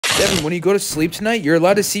Devin, when you go to sleep tonight, you're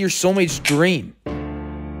allowed to see your soulmate's dream.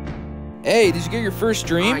 Hey, did you get your first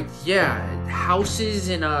dream? Yeah, houses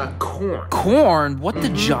and corn. Corn? What the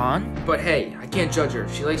John? But hey, I can't judge her.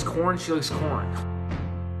 If she likes corn, she likes corn.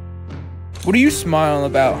 What are you smiling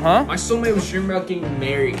about, huh? My soulmate was dreaming about getting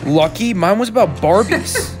married. Lucky, mine was about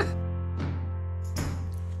Barbies.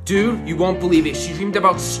 Dude, you won't believe it. She dreamed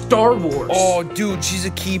about Star Wars. Oh, dude, she's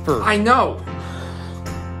a keeper. I know.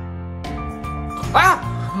 Ah!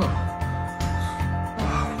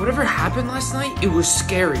 Whatever happened last night, it was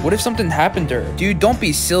scary. What if something happened to her? Dude, don't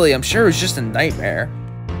be silly. I'm sure it was just a nightmare.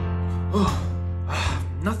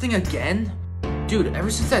 Nothing again? Dude, ever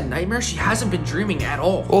since that nightmare, she hasn't been dreaming at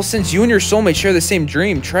all. Well, since you and your soulmate share the same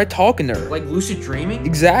dream, try talking to her. Like lucid dreaming?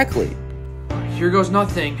 Exactly. Here goes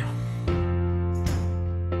nothing.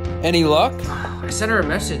 Any luck? I sent her a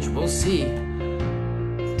message. We'll see.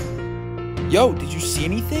 Yo, did you see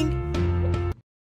anything?